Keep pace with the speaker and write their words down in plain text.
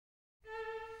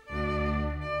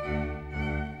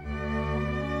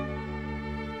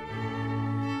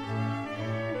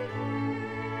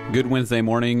Good Wednesday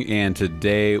morning, and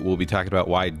today we'll be talking about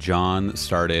why John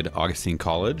started Augustine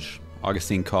College.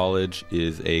 Augustine College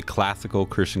is a classical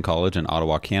Christian college in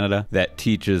Ottawa, Canada, that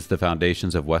teaches the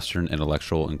foundations of Western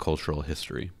intellectual and cultural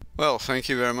history. Well, thank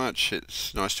you very much.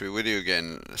 It's nice to be with you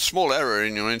again. A small error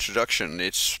in your introduction.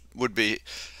 It would be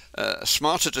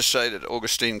smarter to say that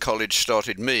Augustine College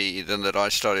started me than that I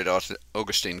started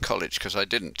Augustine College, because I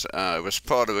didn't. I was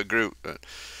part of a group that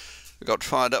got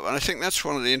fired up, and I think that's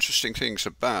one of the interesting things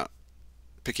about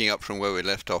picking up from where we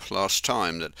left off last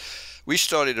time, that we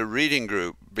started a reading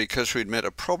group because we'd met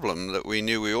a problem that we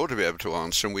knew we ought to be able to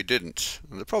answer and we didn't.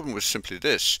 And the problem was simply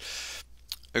this: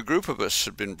 a group of us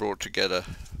had been brought together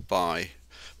by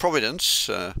Providence.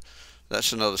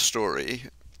 That's another story.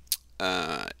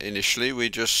 Initially we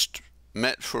just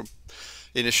met for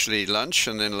initially lunch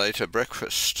and then later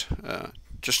breakfast,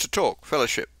 just to talk,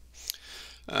 fellowship.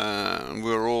 We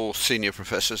were all senior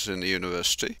professors in the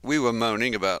university. We were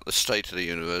moaning about the state of the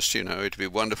university. You know, it'd be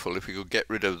wonderful if we could get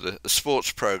rid of the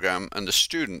sports program and the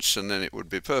students, and then it would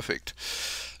be perfect.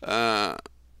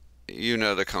 You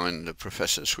know the kind of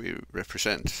professors we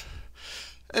represent.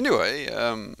 Anyway,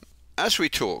 as we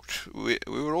talked, we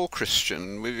were all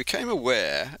Christian. We became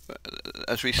aware,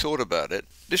 as we thought about it,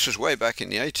 this was way back in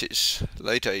the 80s,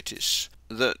 late 80s,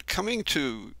 that coming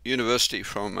to university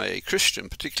from a Christian,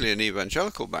 particularly an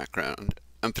evangelical background,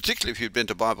 and particularly if you'd been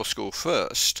to Bible school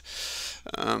first,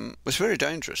 was very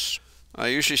dangerous. I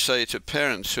usually say to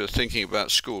parents who are thinking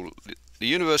about school, the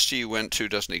university you went to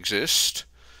doesn't exist.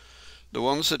 The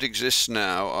ones that exist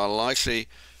now are likely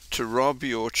to rob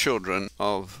your children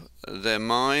of their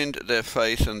mind, their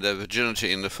faith, and their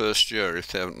virginity in the first year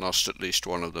if they haven't lost at least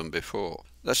one of them before.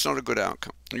 That's not a good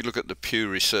outcome. You look at the Pew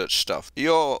Research stuff.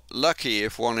 You're lucky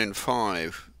if 1 in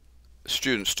 5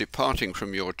 students departing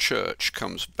from your church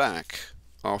comes back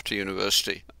after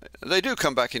university. They do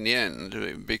come back in the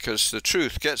end because the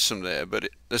truth gets them there, but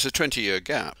there's a 20-year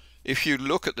gap. If you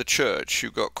look at the church,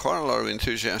 you've got quite a lot of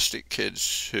enthusiastic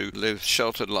kids who live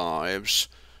sheltered lives,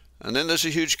 and then there's a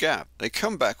huge gap. They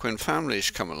come back when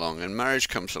families come along and marriage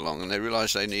comes along and they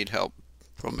realize they need help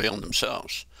from beyond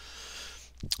themselves.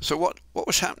 So what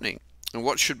was happening and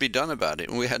what should be done about it?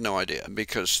 And we had no idea,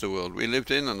 because the world we lived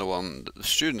in and the one that the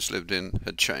students lived in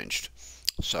had changed.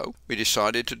 So we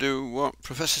decided to do what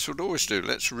professors would always do.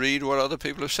 Let's read what other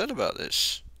people have said about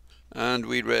this. And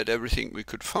we read everything we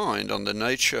could find on the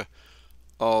nature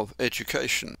of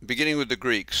education, beginning with the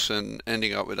Greeks and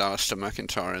ending up with Alistair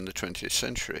MacIntyre in the 20th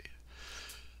century.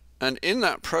 And in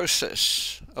that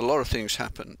process, a lot of things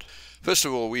happened. First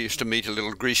of all, we used to meet a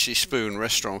little Greasy Spoon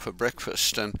restaurant for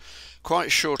breakfast, and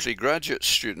quite shortly graduate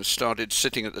students started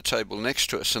sitting at the table next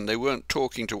to us, and they weren't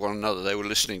talking to one another, they were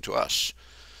listening to us.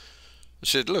 I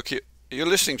said, look, you're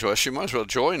listening to us, you might as well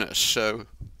join us. So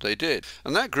they did.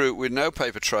 And that group, with no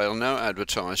paper trail, no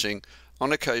advertising,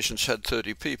 on occasions had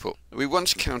 30 people. We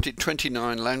once counted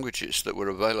 29 languages that were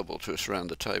available to us around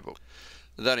the table.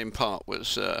 That in part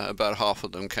was about half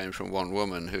of them came from one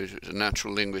woman who's a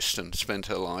natural linguist and spent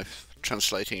her life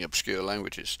translating obscure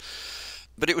languages.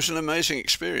 But it was an amazing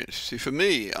experience. See, for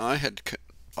me, I had,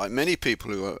 like many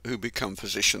people who become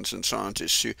physicians and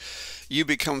scientists, you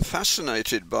become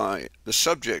fascinated by the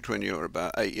subject when you're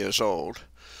about 8 years old.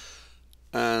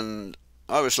 And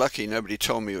I was lucky, nobody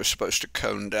told me you were supposed to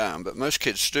cone down, but most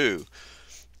kids do.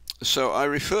 So I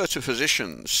refer to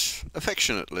physicians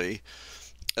affectionately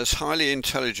as highly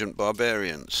intelligent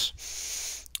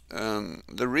barbarians.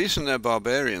 The reason they're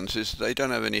barbarians is they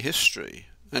don't have any history.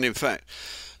 And in fact,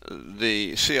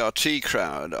 the CRT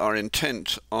crowd are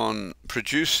intent on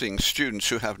producing students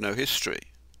who have no history.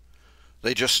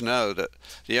 They just know that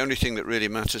the only thing that really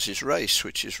matters is race,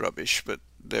 which is rubbish, but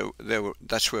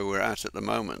that's where we're at the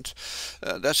moment.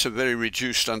 That's a very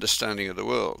reduced understanding of the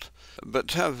world. But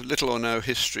to have little or no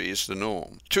history is the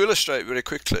norm. To illustrate very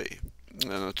quickly,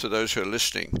 to those who are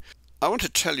listening, I want to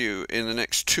tell you in the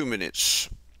next 2 minutes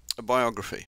a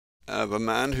biography of a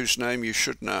man whose name you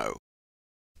should know.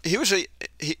 He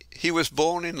was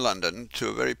born in London to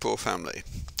a very poor family.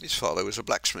 His father was a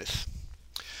blacksmith.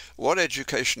 What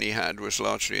education he had was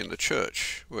largely in the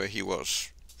church, where he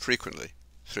was frequently,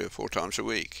 3 or 4 times a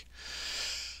week.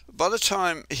 By the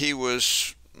time he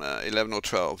was 11 or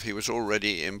 12, he was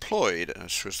already employed,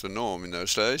 as was the norm in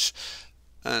those days,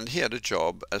 and he had a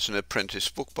job as an apprentice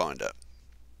bookbinder.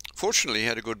 Fortunately, he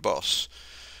had a good boss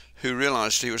who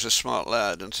realized he was a smart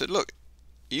lad and said, look,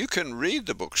 you can read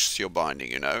the books you're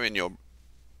binding, you know, in your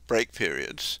break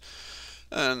periods.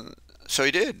 And so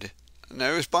he did. Now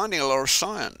he was binding a lot of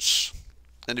science,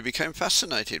 and he became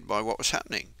fascinated by what was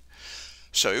happening.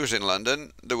 So he was in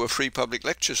London. There were free public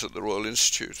lectures at the Royal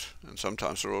Institute and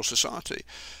sometimes the Royal Society.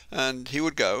 And he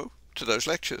would go to those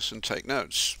lectures and take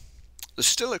notes. There's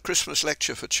still a Christmas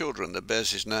lecture for children that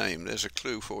bears his name. There's a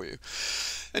clue for you.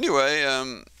 Anyway,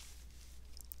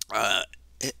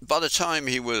 by the time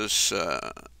he was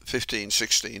 15,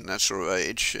 16, that sort of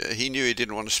age, he knew he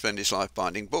didn't want to spend his life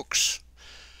binding books.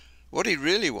 What he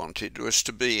really wanted was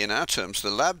to be, in our terms,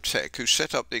 the lab tech who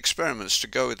set up the experiments to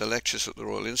go with the lectures at the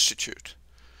Royal Institute.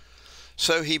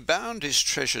 So he bound his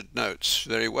treasured notes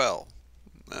very well,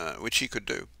 which he could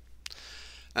do,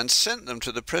 and sent them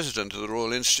to the president of the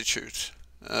Royal Institute,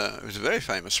 who was a very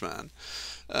famous man,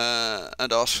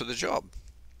 and asked for the job.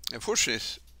 Unfortunately,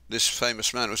 this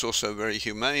famous man was also a very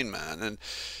humane man, and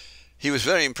he was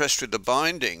very impressed with the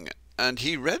binding, and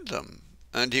he read them,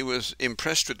 and he was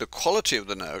impressed with the quality of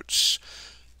the notes,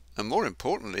 and more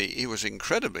importantly, he was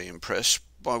incredibly impressed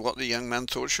by what the young man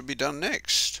thought should be done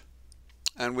next.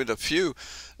 And with a few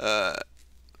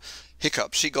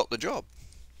hiccups, he got the job.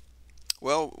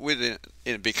 Well,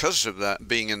 because of that,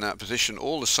 being in that position,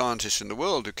 all the scientists in the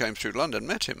world who came through London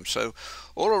met him. So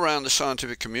all around the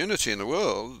scientific community in the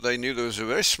world, they knew there was a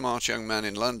very smart young man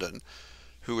in London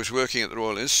who was working at the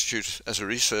Royal Institute as a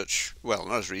research, well,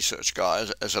 not as a research guy,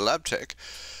 as a lab tech,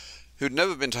 who'd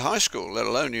never been to high school, let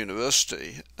alone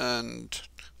university, and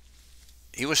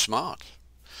he was smart.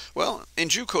 Well, in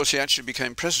due course, he actually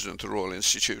became president of the Royal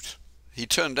Institute. He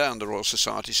turned down the Royal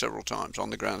Society several times on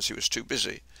the grounds he was too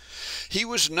busy. He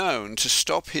was known to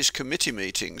stop his committee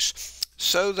meetings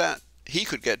so that he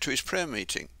could get to his prayer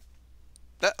meeting.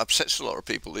 That upsets a lot of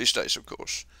people these days, of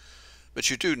course, but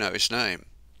you do know his name.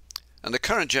 And the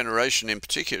current generation in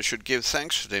particular should give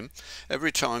thanks for him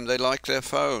every time they like their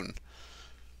phone,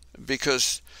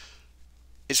 because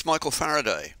it's Michael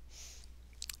Faraday.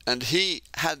 And he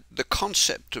had the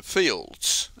concept of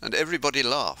fields, and everybody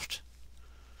laughed.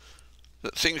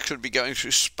 That things could be going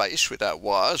through space without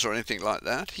wires or anything like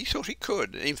that. He thought he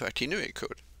could. In fact, he knew he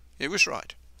could. He was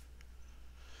right.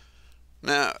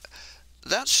 Now,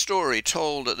 that story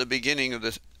told at the beginning of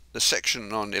the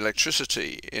section on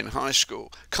electricity in high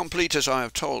school, complete as I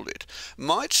have told it,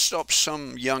 might stop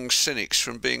some young cynics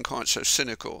from being quite so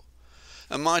cynical,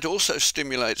 and might also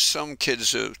stimulate some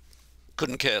kids who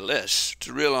couldn't care less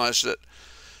to realize that,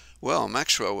 well,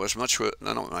 Maxwell was much worse,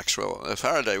 no, not Maxwell,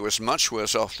 Faraday was much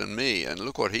worse off than me, and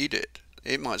look what he did.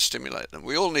 It might stimulate them.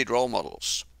 We all need role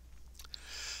models.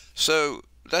 So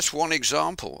that's one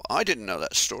example. I didn't know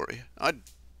that story. I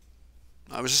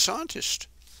was a scientist.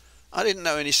 I didn't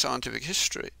know any scientific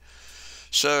history.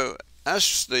 So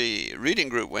as the reading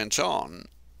group went on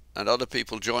and other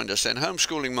people joined us, then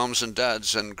homeschooling mums and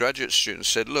dads and graduate students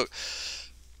said, look,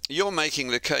 you're making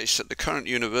the case that the current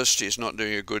university is not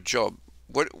doing a good job,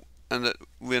 and that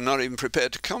we're not even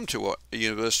prepared to come to what a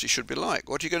university should be like.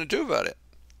 What are you going to do about it?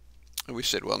 And we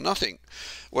said, well, nothing.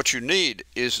 What you need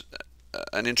is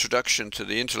an introduction to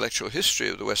the intellectual history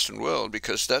of the Western world,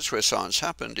 because that's where science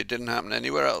happened. It didn't happen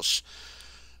anywhere else.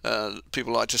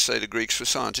 People like to say the Greeks were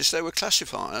scientists. They were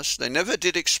classifiers. They never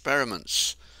did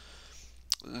experiments.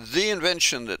 The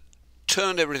invention that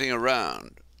turned everything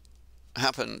around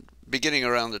happened beginning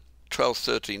around the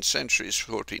 12th, 13th centuries,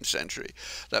 14th century,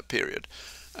 that period,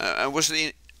 and was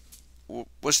the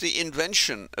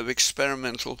invention of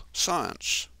experimental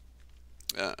science.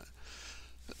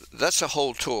 That's a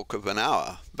whole talk of an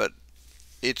hour, but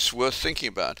it's worth thinking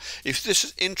about. If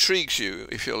this intrigues you,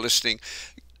 if you're listening,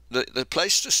 the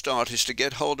place to start is to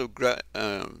get hold of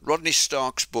Rodney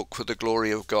Stark's book, For the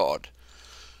Glory of God,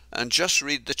 and just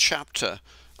read the chapter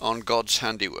on God's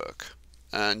handiwork,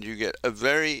 and you get a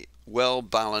very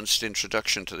well-balanced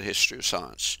introduction to the history of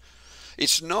science.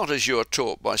 It's not, as you're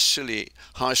taught by silly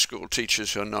high school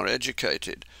teachers who are not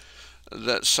educated,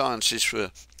 that science is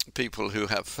for people who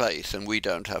have faith and we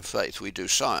don't have faith, we do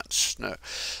science. No,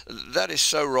 that is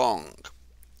so wrong.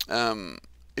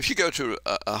 If you go to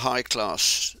a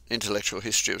high-class intellectual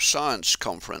history of science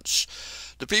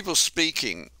conference, the people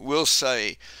speaking will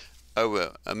say,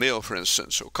 over a meal, for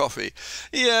instance, or coffee,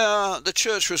 yeah, the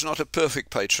church was not a perfect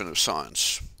patron of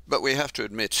science, but we have to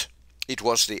admit it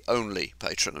was the only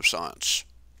patron of science.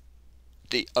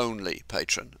 The only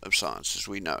patron of science as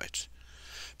we know it.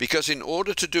 Because in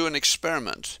order to do an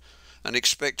experiment and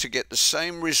expect to get the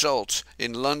same result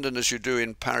in London as you do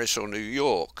in Paris or New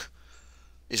York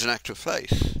is an act of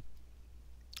faith.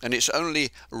 And it's only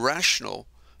rational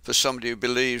for somebody who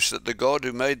believes that the God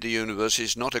who made the universe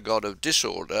is not a God of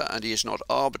disorder, and he is not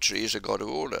arbitrary, he is a God of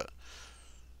order.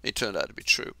 It turned out to be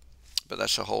true, but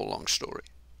that's a whole long story.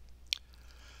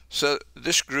 So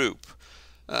this group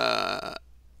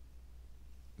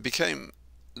became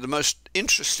the most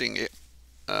interesting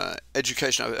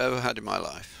education I've ever had in my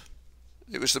life.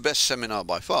 It was the best seminar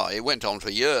by far. It went on for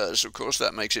years, of course,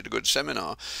 that makes it a good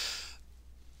seminar.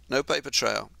 No paper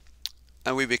trail.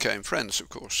 And we became friends, of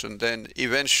course. And then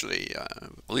eventually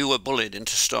we were bullied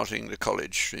into starting the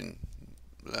college in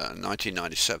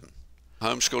 1997.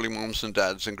 Homeschooling moms and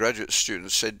dads and graduate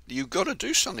students said, you've got to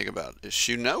do something about this.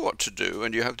 You know what to do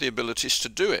and you have the abilities to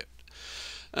do it.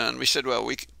 And we said, well,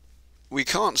 we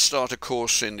can't start a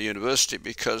course in the university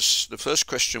because the first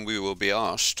question we will be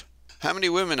asked, how many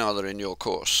women are there in your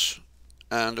course?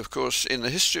 And of course, in the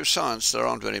history of science, there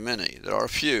aren't very many. There are a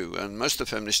few, and most of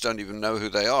the feminists don't even know who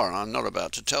they are, and I'm not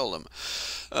about to tell them.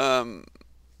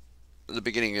 The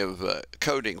beginning of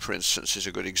coding, for instance, is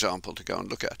a good example to go and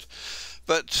look at.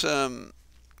 But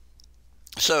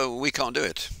so we can't do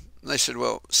it. And they said,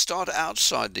 well, start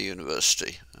outside the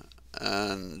university.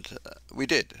 And we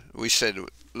did. We said,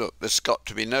 look, there's got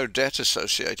to be no debt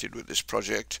associated with this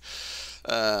project.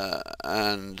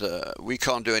 And we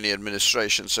can't do any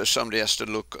administration, so somebody has to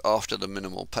look after the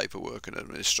minimal paperwork and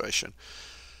administration.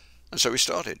 And so we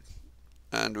started,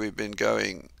 and we've been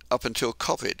going up until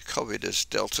COVID. COVID has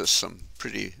dealt us some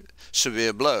pretty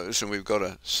severe blows, and we've got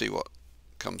to see what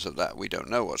comes of that. We don't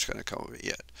know what's going to come of it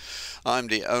yet. I'm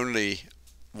the only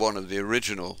one of the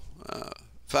original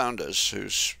founders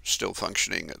who's still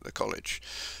functioning at the college.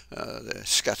 They're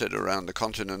scattered around the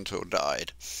continent or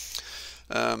died.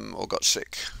 Or got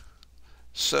sick.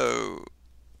 So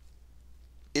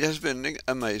it has been an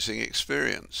amazing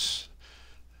experience.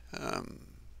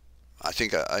 I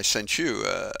think I sent you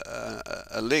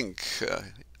a link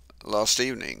last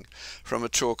evening from a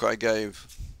talk I gave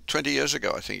 20 years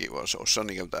ago, I think it was, or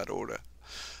something of that order,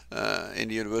 in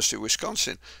the University of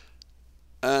Wisconsin.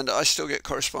 And I still get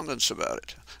correspondence about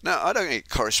it. Now, I don't get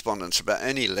correspondence about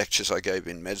any lectures I gave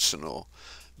in medicine or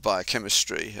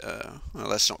biochemistry. Well,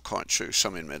 that's not quite true,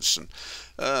 some in medicine.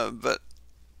 But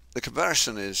the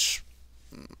comparison is,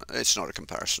 it's not a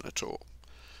comparison at all.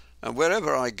 And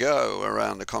wherever I go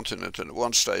around the continent, and at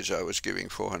one stage I was giving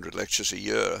 400 lectures a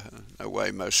year,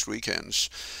 away most weekends,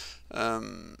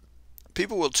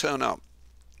 people will turn up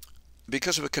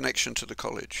because of a connection to the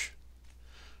college.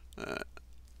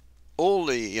 All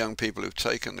the young people who've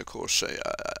taken the course say,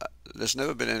 there's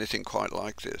never been anything quite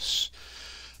like this.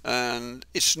 And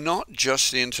it's not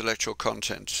just the intellectual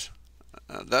content.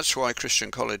 That's why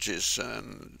Christian colleges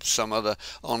and some other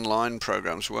online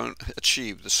programs won't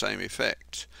achieve the same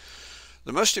effect.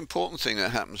 The most important thing that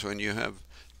happens when you have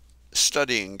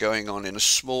studying going on in a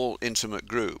small, intimate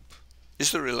group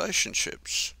is the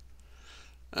relationships.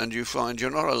 And you find you're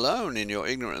not alone in your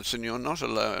ignorance, and you're not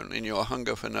alone in your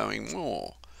hunger for knowing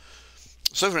more.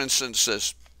 So, for instance,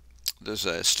 there's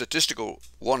a statistical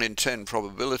 1 in 10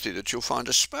 probability that you'll find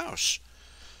a spouse.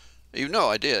 You've no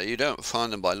idea. You don't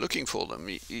find them by looking for them.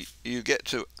 You get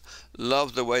to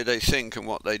love the way they think and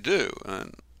what they do,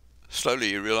 and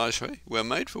slowly you realize, hey, we're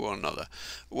made for one another.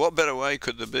 What better way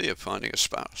could there be of finding a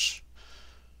spouse?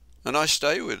 And I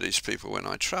stay with these people when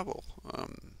I travel.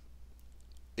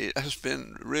 It has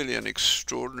been really an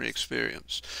extraordinary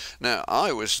experience. Now,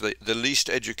 I was the least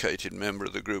educated member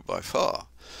of the group by far.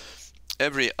 I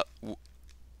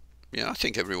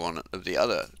think every one of the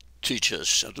other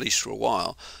teachers, at least for a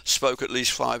while, spoke at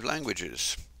least 5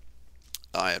 languages.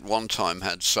 I at one time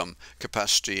had some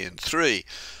capacity in 3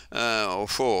 or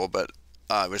 4, but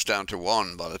I was down to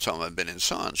 1 by the time I'd been in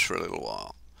science for a little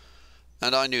while.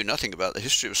 And I knew nothing about the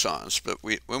history of science, but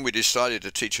when we decided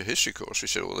to teach a history course, we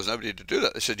said, well, there's nobody to do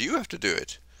that. They said, you have to do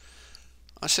it.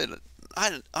 I said,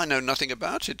 I know nothing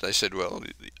about it. They said, well,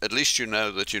 at least you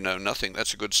know that you know nothing.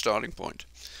 That's a good starting point.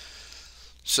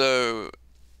 So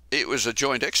it was a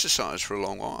joint exercise for a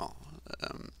long while.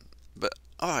 But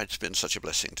it's been such a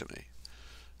blessing to me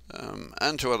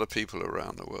and to other people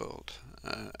around the world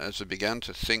as I began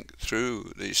to think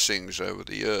through these things over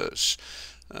the years.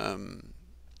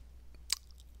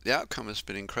 The outcome has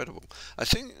been incredible. I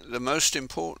think the most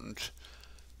important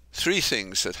 3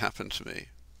 things that happened to me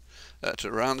at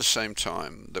around the same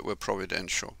time that were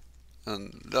providential,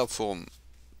 and they'll form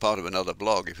part of another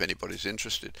blog if anybody's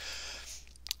interested.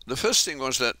 The first thing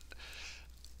was that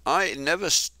I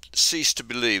never ceased to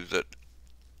believe that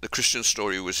the Christian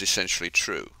story was essentially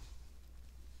true.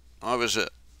 I was a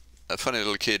funny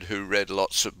little kid who read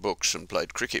lots of books and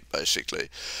played cricket, basically.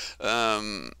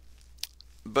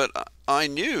 But I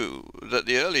knew that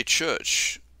the early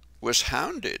church was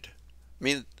hounded. I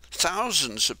mean,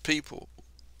 thousands of people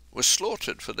were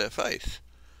slaughtered for their faith.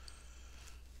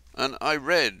 And I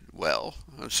read well,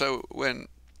 and so when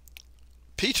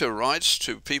Peter writes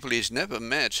to people he's never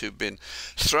met who've been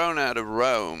thrown out of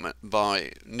Rome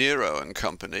by Nero and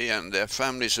company, and their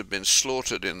families have been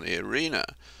slaughtered in the arena.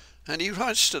 And he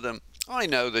writes to them, I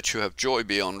know that you have joy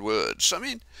beyond words. I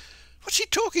mean, what's he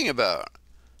talking about?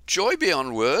 Joy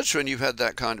beyond words when you've had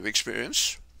that kind of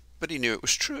experience? But he knew it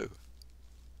was true.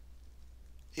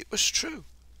 It was true.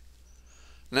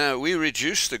 Now, we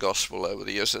reduced the gospel over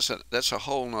the years. That's a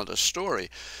whole nother story.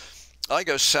 I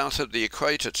go south of the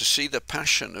equator to see the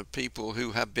passion of people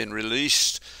who have been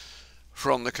released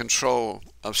from the control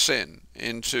of sin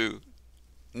into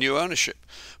new ownership.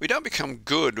 We don't become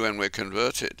good when we're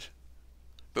converted,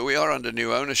 but we are under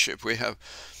new ownership. We have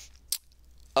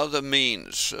other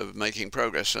means of making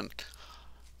progress, and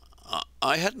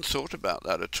I hadn't thought about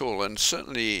that at all, and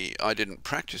certainly I didn't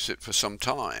practice it for some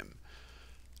time.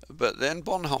 But then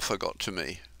Bonhoeffer got to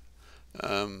me,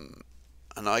 and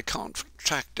I can't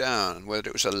track down whether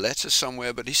it was a letter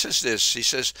somewhere, but he says this. He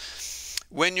says,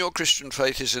 when your Christian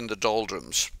faith is in the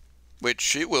doldrums,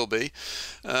 which it will be,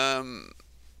 don't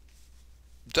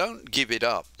give it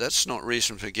up. That's not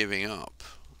reason for giving up.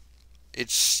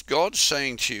 It's God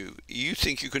saying to you, you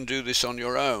think you can do this on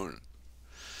your own.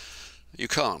 You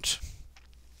can't.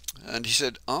 And he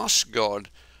said, ask God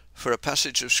for a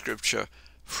passage of scripture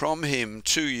from him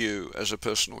to you as a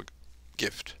personal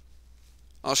gift.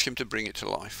 Ask him to bring it to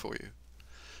life for you.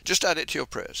 Just add it to your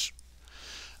prayers.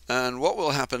 And what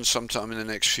will happen sometime in the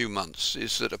next few months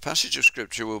is that a passage of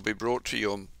scripture will be brought to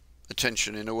your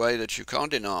attention in a way that you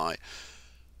can't deny,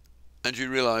 and you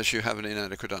realize you have an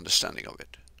inadequate understanding of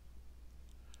it.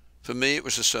 For me, it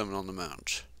was the Sermon on the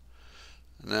Mount.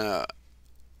 Now,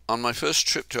 on my first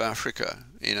trip to Africa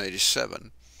in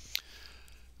 '87,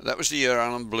 that was the year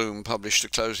Alan Bloom published The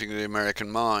Closing of the American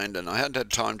Mind, and I hadn't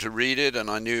had time to read it, and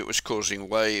I knew it was causing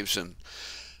waves and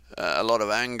a lot of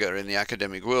anger in the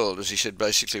academic world, as he said,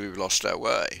 basically we've lost our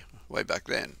way back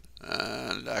then,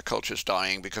 and our culture's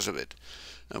dying because of it,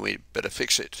 and we better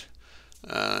fix it.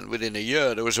 And within a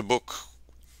year there was a book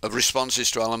of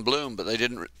responses to Alan Bloom, but they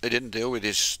didn't deal with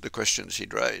the questions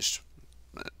he'd raised.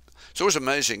 It's always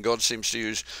amazing. God seems to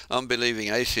use unbelieving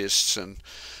atheists and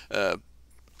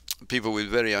people with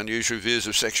very unusual views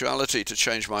of sexuality to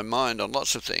change my mind on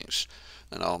lots of things,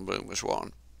 and Alan Bloom was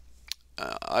one.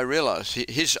 I realize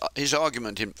his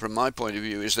argument from my point of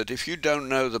view is that if you don't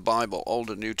know the Bible,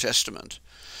 Old and New Testament,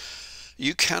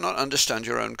 you cannot understand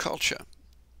your own culture.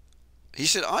 He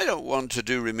said, I don't want to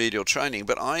do remedial training,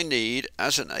 but I need,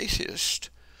 as an atheist,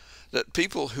 that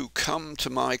people who come to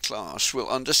my class will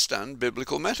understand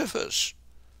biblical metaphors.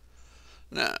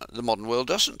 Now, the modern world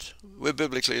doesn't. We're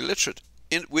biblically illiterate,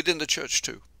 within the church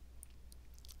too.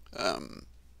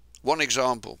 One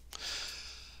example,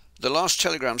 the last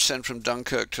telegram sent from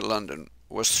Dunkirk to London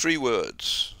was 3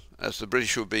 words as the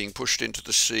British were being pushed into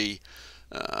the sea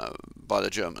by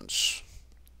the Germans.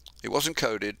 It wasn't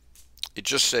coded. It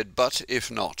just said, but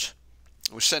if not.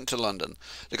 It was sent to London.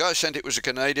 The guy who sent it was a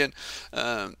Canadian.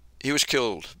 He was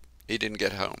killed. He didn't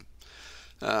get home.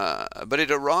 But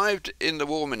it arrived in the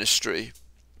War Ministry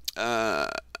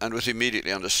and was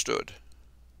immediately understood.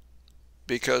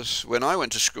 Because when I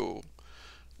went to school,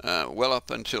 well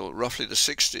up until roughly the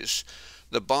 60s,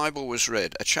 the Bible was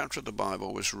read. A chapter of the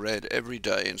Bible was read every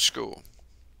day in school.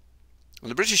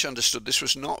 And the British understood this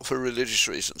was not for religious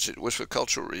reasons. It was for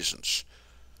cultural reasons.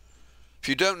 If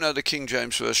you don't know the King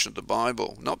James Version of the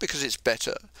Bible, not because it's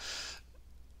better,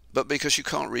 but because you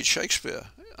can't read Shakespeare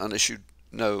unless you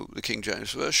know the King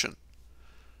James Version.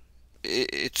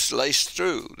 It's laced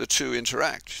through. The two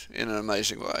interact in an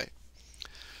amazing way.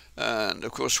 And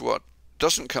of course what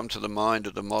doesn't come to the mind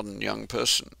of the modern young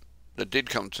person,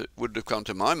 that would have come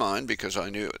to my mind because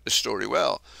I knew the story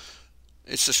well,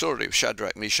 it's the story of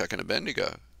Shadrach, Meshach and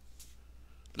Abednego.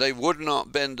 They would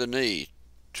not bend the knee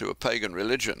to a pagan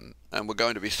religion and were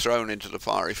going to be thrown into the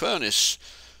fiery furnace.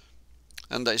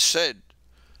 And they said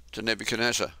to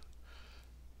Nebuchadnezzar,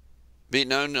 be it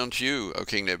known unto you, O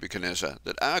King Nebuchadnezzar,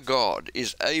 that our God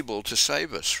is able to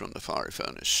save us from the fiery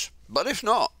furnace. But if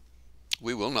not,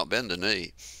 we will not bend the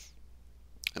knee.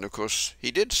 And of course,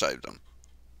 he did save them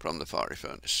from the fiery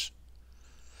furnace.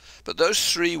 But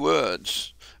those 3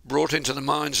 words brought into the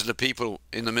minds of the people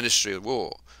in the ministry of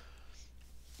war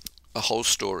a whole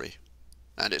story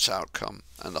and its outcome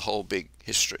and the whole big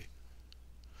history.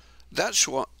 That's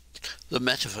what the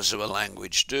metaphors of a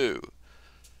language do.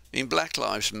 I mean, Black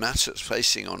Lives Matter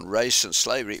facing on race and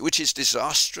slavery, which is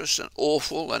disastrous and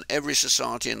awful, and every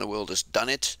society in the world has done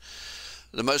it.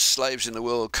 The most slaves in the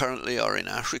world currently are in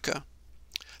Africa.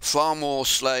 Far more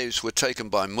slaves were taken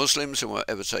by Muslims than were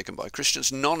ever taken by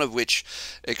Christians, none of which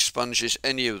expunges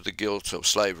any of the guilt of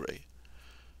slavery.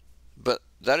 But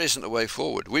That isn't the way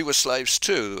forward. We were slaves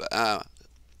too.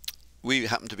 We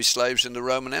happened to be slaves in the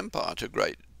Roman Empire to a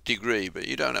great degree, but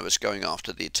you don't have us going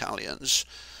after the Italians.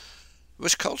 It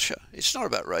was culture. It's not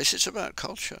about race, it's about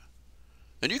culture.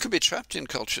 And you can be trapped in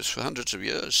cultures for hundreds of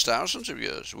years, thousands of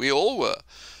years. We all were.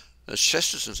 As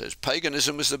Chesterton says,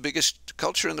 paganism was the biggest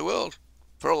culture in the world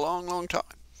for a long, long time.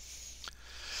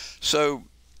 So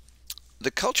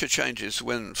the culture changes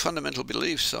when fundamental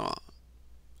beliefs are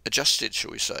adjusted,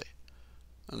 shall we say.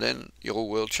 And then your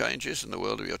world changes and the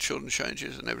world of your children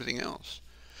changes and everything else.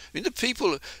 I mean, the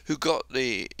people who got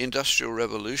the Industrial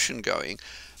Revolution going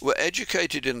were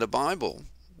educated in the Bible,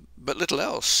 but little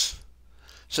else.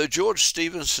 So George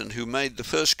Stephenson, who made the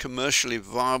first commercially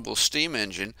viable steam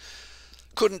engine,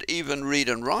 couldn't even read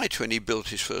and write when he built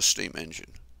his first steam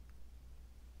engine.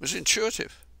 It was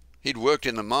intuitive. He'd worked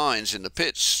in the mines, in the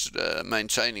pits,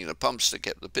 maintaining the pumps that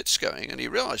kept the pits going, and he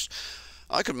realized,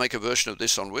 I could make a version of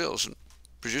this on wheels and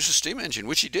produce a steam engine,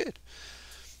 which he did.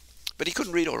 But he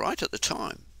couldn't read or write at the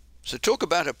time. So talk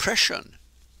about oppression.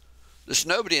 There's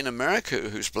nobody in America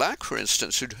who's black, for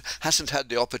instance, who hasn't had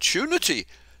the opportunity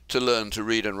to learn to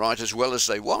read and write as well as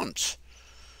they want.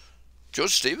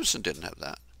 George Stephenson didn't have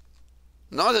that.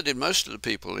 Neither did most of the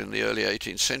people in the early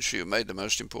 18th century who made the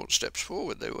most important steps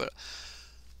forward.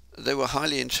 They were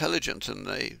highly intelligent and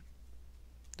they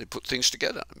put things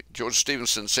together. I mean, George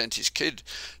Stephenson sent his kid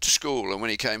to school, and when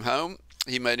he came home,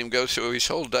 he made him go through his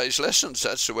whole day's lessons.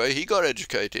 That's the way he got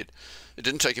educated. It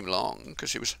didn't take him long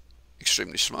because he was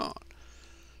extremely smart.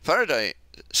 Faraday,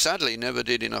 sadly, never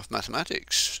did enough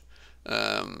mathematics,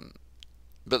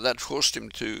 but that forced him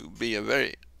to be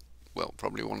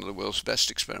probably one of the world's best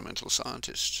experimental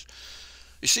scientists.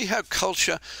 You see how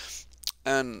culture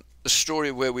and the story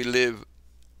of where we live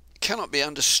cannot be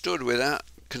understood without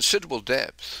considerable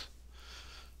depth,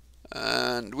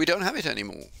 and we don't have it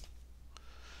anymore.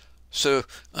 So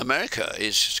America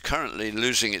is currently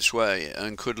losing its way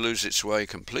and could lose its way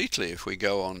completely if we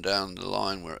go on down the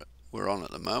line we're on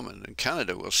at the moment. And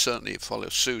Canada will certainly follow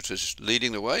suit as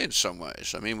leading the way in some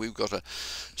ways. I mean, we've got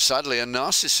sadly a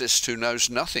narcissist who knows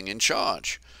nothing in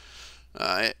charge.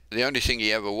 The only thing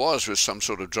he ever was some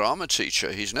sort of drama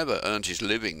teacher. He's never earned his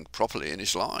living properly in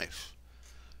his life.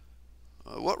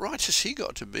 What right has he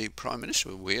got to be Prime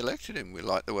Minister? We elected him. We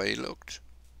liked the way he looked.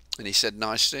 And he said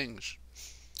nice things.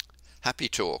 Happy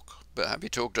talk, but happy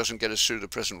talk doesn't get us through the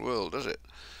present world, does it?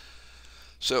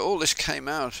 So all this came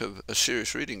out of a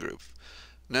serious reading group.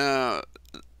 Now,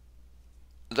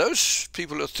 those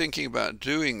people who are thinking about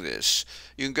doing this,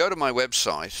 you can go to my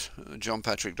website,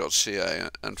 johnpatrick.ca,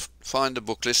 and find the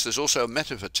book list. There's also a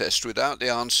metaphor test without the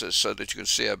answers so that you can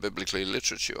see how biblically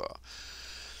literate you are.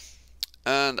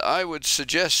 And I would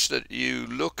suggest that you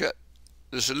look at,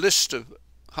 there's a list of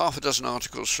half a dozen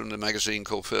articles from the magazine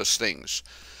called First Things.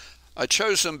 I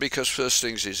chose them because First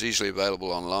Things is easily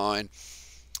available online.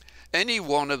 Any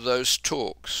one of those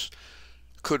talks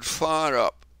could fire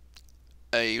up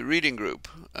a reading group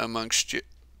amongst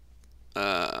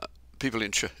people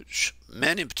in church.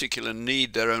 Men in particular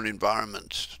need their own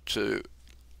environment to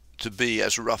be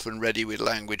as rough and ready with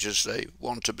language as they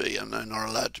want to be, and they're not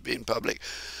allowed to be in public.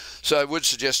 So I would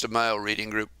suggest a male reading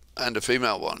group and a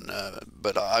female one,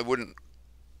 but I wouldn't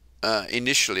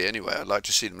initially anyway. I'd like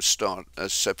to see them start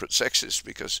as separate sexes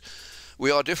because we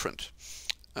are different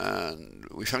and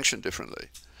we function differently.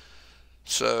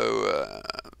 So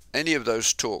any of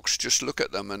those talks, just look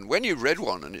at them, and when you've read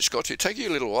one, and it's got to take you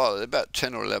a little while, they're about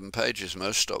 10 or 11 pages,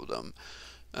 most of them,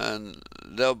 and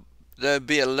there'll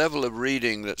be a level of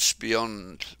reading that's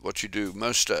beyond what you do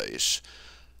most days.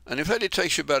 And in fact, it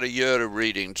takes you about a year of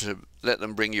reading to let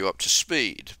them bring you up to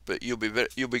speed, but you'll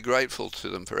be grateful to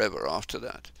them forever after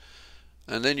that.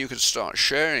 And then you can start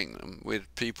sharing them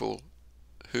with people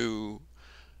who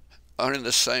are in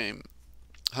the same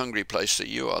hungry place that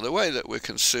you are. The way that we're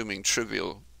consuming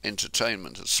trivial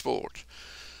entertainment and sport,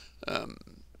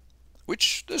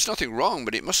 which there's nothing wrong,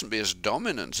 but it mustn't be as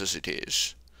dominant as it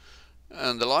is.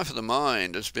 And the life of the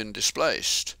mind has been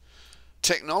displaced.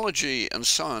 Technology and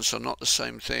science are not the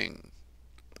same thing.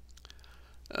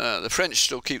 The French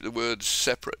still keep the words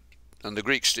separate, and the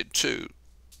Greeks did too.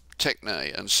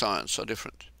 Techne and science are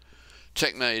different.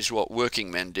 Techne is what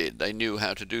working men did. They knew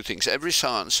how to do things. Every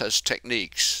science has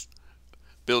techniques.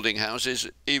 Building houses,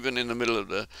 even in the middle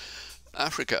of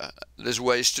Africa, there's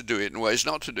ways to do it and ways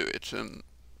not to do it. And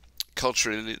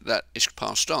culturally, that is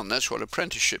passed on. That's what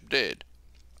apprenticeship did.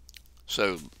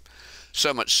 So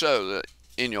much so that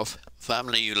in your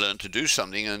family you learned to do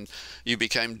something and you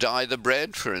became dye the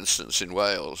bread, for instance, in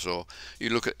Wales. Or you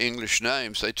look at English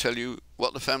names, they tell you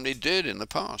what the family did in the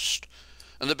past.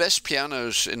 And the best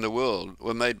pianos in the world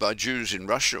were made by Jews in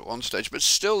Russia at one stage, but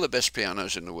still the best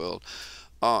pianos in the world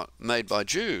are made by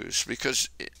Jews, because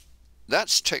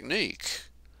that's technique,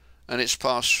 and it's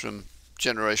passed from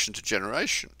generation to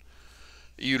generation.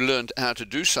 You learned how to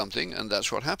do something, and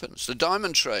that's what happens. The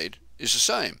diamond trade is the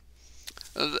same.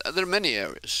 There are many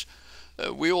areas.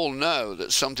 We all know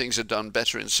that some things are done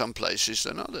better in some places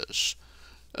than others.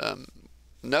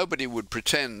 Nobody would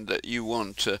pretend that you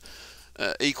want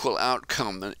equal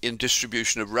outcome in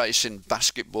distribution of race in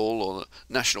basketball or the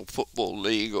National Football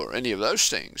League or any of those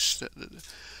things.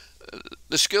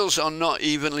 The skills are not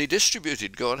evenly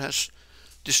distributed. God has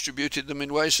distributed them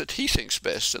in ways that he thinks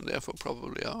best, and therefore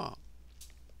probably are.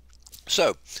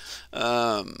 So,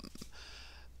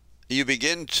 you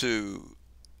begin to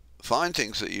find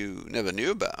things that you never knew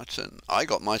about, and I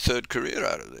got my third career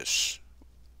out of this.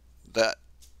 That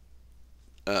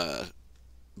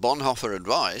Bonhoeffer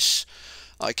advice,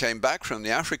 I came back from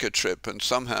the Africa trip and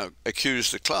somehow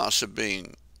accused the class of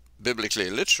being biblically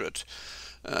illiterate.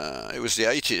 It was the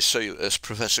 80s, so a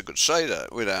professor could say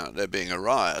that without there being a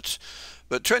riot.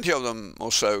 But 20 of them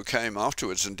or so came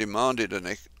afterwards and demanded an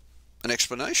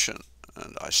explanation.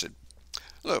 And I said,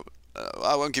 look,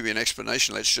 I won't give you an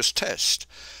explanation, let's just test.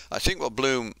 I think what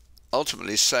Bloom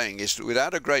ultimately is saying is that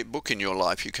without a great book in your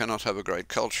life, you cannot have a great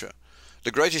culture.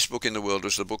 The greatest book in the world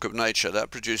was the book of nature. That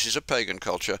produces a pagan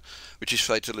culture, which is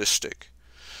fatalistic.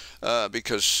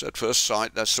 Because at first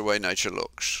sight, that's the way nature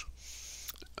looks.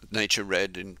 Nature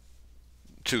red in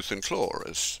tooth and claw,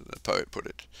 as the poet put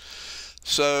it.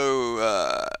 So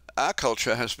our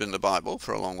culture has been the Bible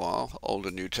for a long while, Old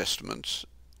and New Testaments.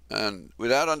 And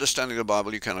without understanding the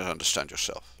Bible, you cannot understand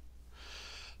yourself.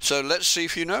 So let's see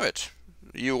if you know it.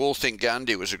 You all think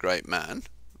Gandhi was a great man.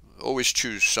 Always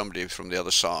choose somebody from the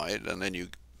other side, and then you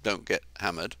don't get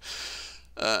hammered.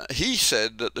 He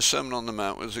said that the Sermon on the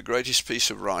Mount was the greatest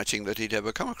piece of writing that he'd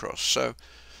ever come across. So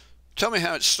tell me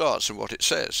how it starts and what it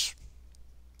says.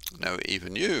 Now,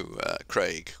 even you,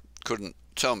 Craig, couldn't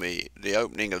tell me the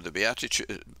opening of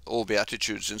the all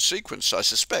Beatitudes in sequence. I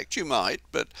suspect you might,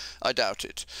 but I doubt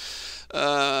it.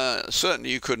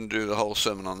 Certainly you couldn't do the whole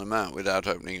Sermon on the Mount without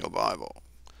opening your Bible.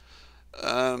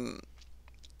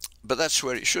 But that's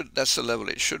where it should, that's the level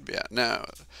it should be at. Now,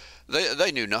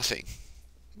 they knew nothing.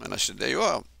 And I said, there you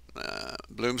are.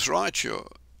 Bloom's right, you're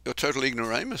total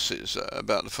ignoramuses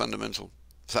about the fundamental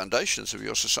foundations of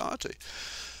your society.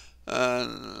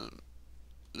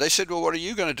 They said, well, what are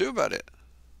you going to do about it?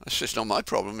 I said, it's not my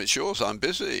problem, it's yours, I'm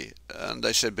busy. And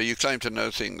they said, but you claim to know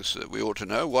things that we ought to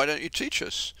know, why don't you teach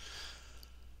us?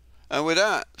 And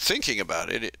without thinking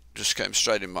about it, it just came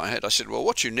straight in my head. I said, well,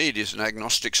 what you need is an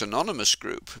Agnostics Anonymous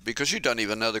group, because you don't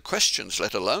even know the questions,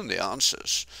 let alone the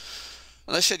answers.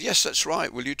 And they said, yes, that's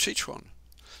right, will you teach one?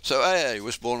 So AA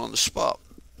was born on the spot.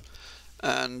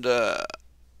 And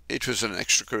it was an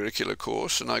extracurricular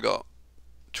course, and I got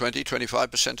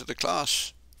 20–25% of the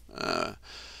class.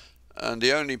 And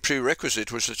the only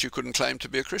prerequisite was that you couldn't claim to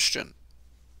be a Christian.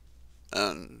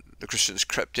 And the Christians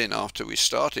crept in after we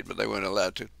started, but they weren't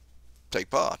allowed to take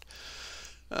part.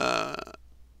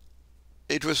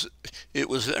 It was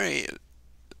very,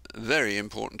 very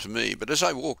important to me. But as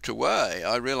I walked away,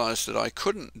 I realized that I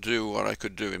couldn't do what I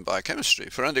could do in biochemistry.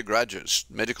 For undergraduates,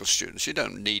 medical students, you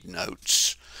don't need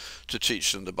notes to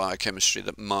teach them the biochemistry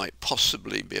that might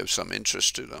possibly be of some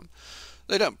interest to them.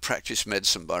 They don't practice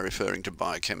medicine by referring to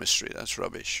biochemistry. That's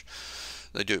rubbish.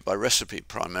 They do it by recipe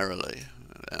primarily,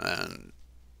 and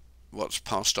what's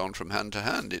passed on from hand to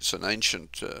hand. It's an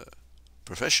ancient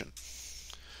profession.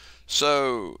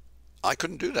 So I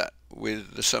couldn't do that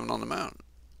with the Sermon on the Mount.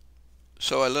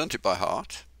 So I learnt it by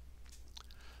heart,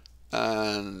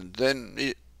 and then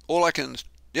the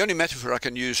only metaphor I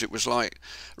can use, it was like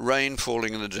rain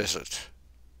falling in the desert.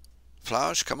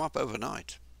 Flowers come up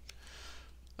overnight.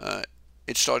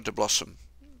 It started to blossom.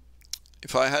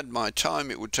 If I had my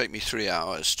time, it would take me 3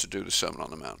 hours to do the Sermon on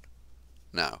the Mount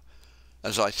now,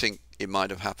 as I think it might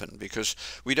have happened, because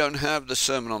we don't have the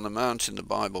Sermon on the Mount in the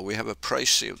Bible. We have a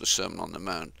précis of the Sermon on the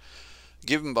Mount,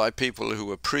 given by people who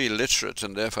were pre-literate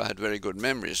and therefore had very good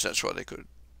memories. That's why they could,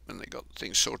 when they got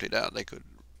things sorted out, they could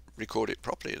record it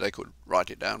properly. They could write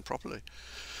it down properly.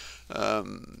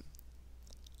 And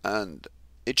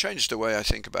it changed the way I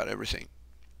think about everything.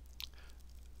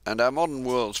 And our modern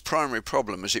world's primary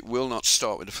problem is it will not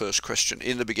start with the first question,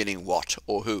 in the beginning what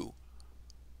or who.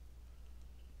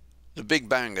 The Big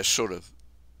Bang has sort of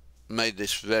made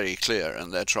this very clear,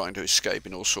 and they're trying to escape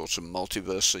in all sorts of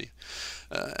multiverse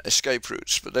escape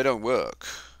routes, but they don't work.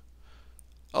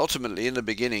 Ultimately, in the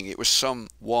beginning, it was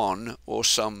someone or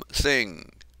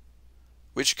something.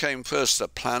 Which came first, the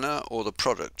planner or the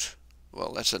product?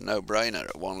 Well, that's a no-brainer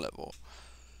at one level.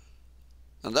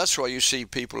 And that's why you see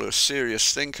people who are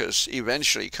serious thinkers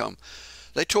eventually come.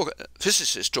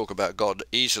 Physicists talk about God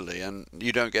easily, and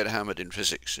you don't get hammered in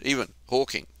physics. Even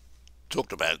Hawking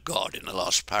talked about God in the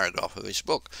last paragraph of his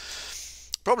book.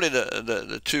 Probably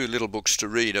the two little books to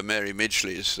read are Mary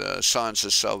Midgley's Science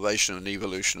as Salvation and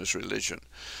Evolution as Religion.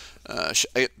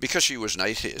 Because she was an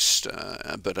atheist,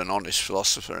 but an honest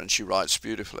philosopher, and she writes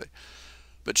beautifully.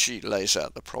 But she lays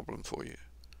out the problem for you.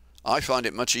 I find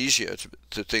it much easier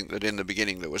to think that in the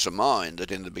beginning there was a mind,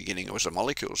 that in the beginning there was a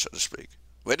molecule, so to speak.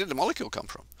 Where did the molecule come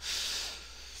from?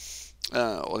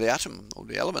 Or the atom, or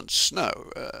the elements? No.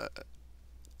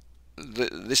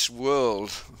 This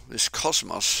world, this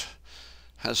cosmos,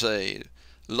 has a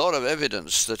lot of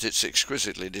evidence that it's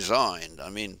exquisitely designed.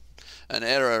 I mean, an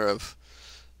error of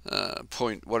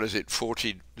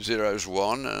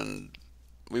 4001, and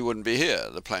we wouldn't be here.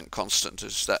 The Planck constant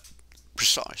is that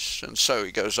precise, and so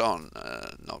it goes on.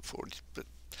 Not 40, but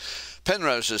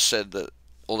Penrose has said that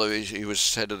although he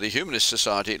was head of the Humanist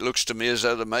Society, it looks to me as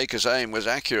though the maker's aim was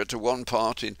accurate to 1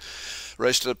 part in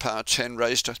raised to the power 10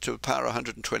 raised to the power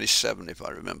 127, if I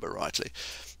remember rightly.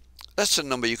 That's a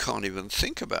number you can't even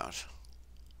think about.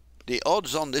 The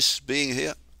odds on this being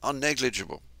here are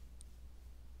negligible.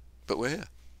 But we're here.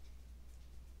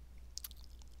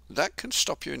 That can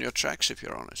stop you in your tracks if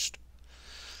you're honest.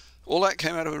 All that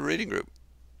came out of a reading group.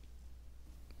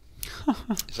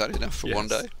 Is that enough for one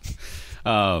day?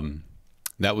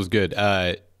 That was good.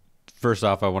 First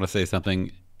off, I want to say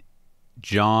something.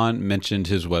 John mentioned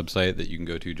his website that you can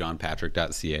go to,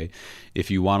 johnpatrick.ca. If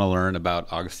you want to learn about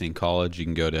Augustine College, you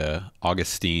can go to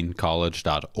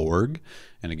augustinecollege.org.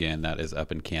 And again, that is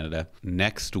up in Canada.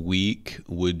 Next week,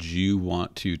 would you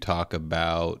want to talk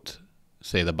about,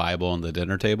 say, the Bible and the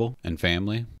dinner table and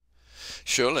family?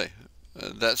 Surely.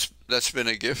 That's been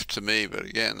a gift to me, but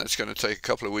again, that's going to take a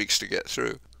couple of weeks to get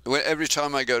through. Every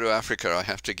time I go to Africa, I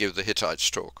have to give the Hittites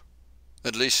talk,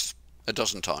 at least a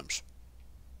dozen times.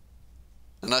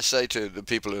 And I say to the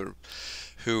people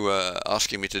who are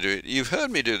asking me to do it, you've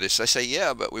heard me do this. They say,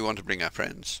 yeah, but we want to bring our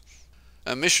friends.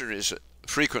 And missionaries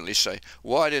frequently say,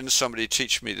 why didn't somebody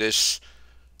teach me this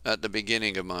at the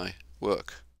beginning of my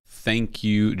work? Thank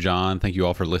you, John. Thank you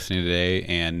all for listening today.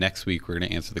 And next week, we're going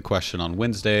to answer the question on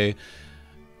Wednesday.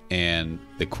 And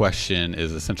the question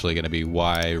is essentially going to be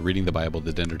why reading the Bible at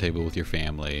the dinner table with your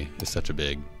family is such a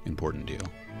big, important deal.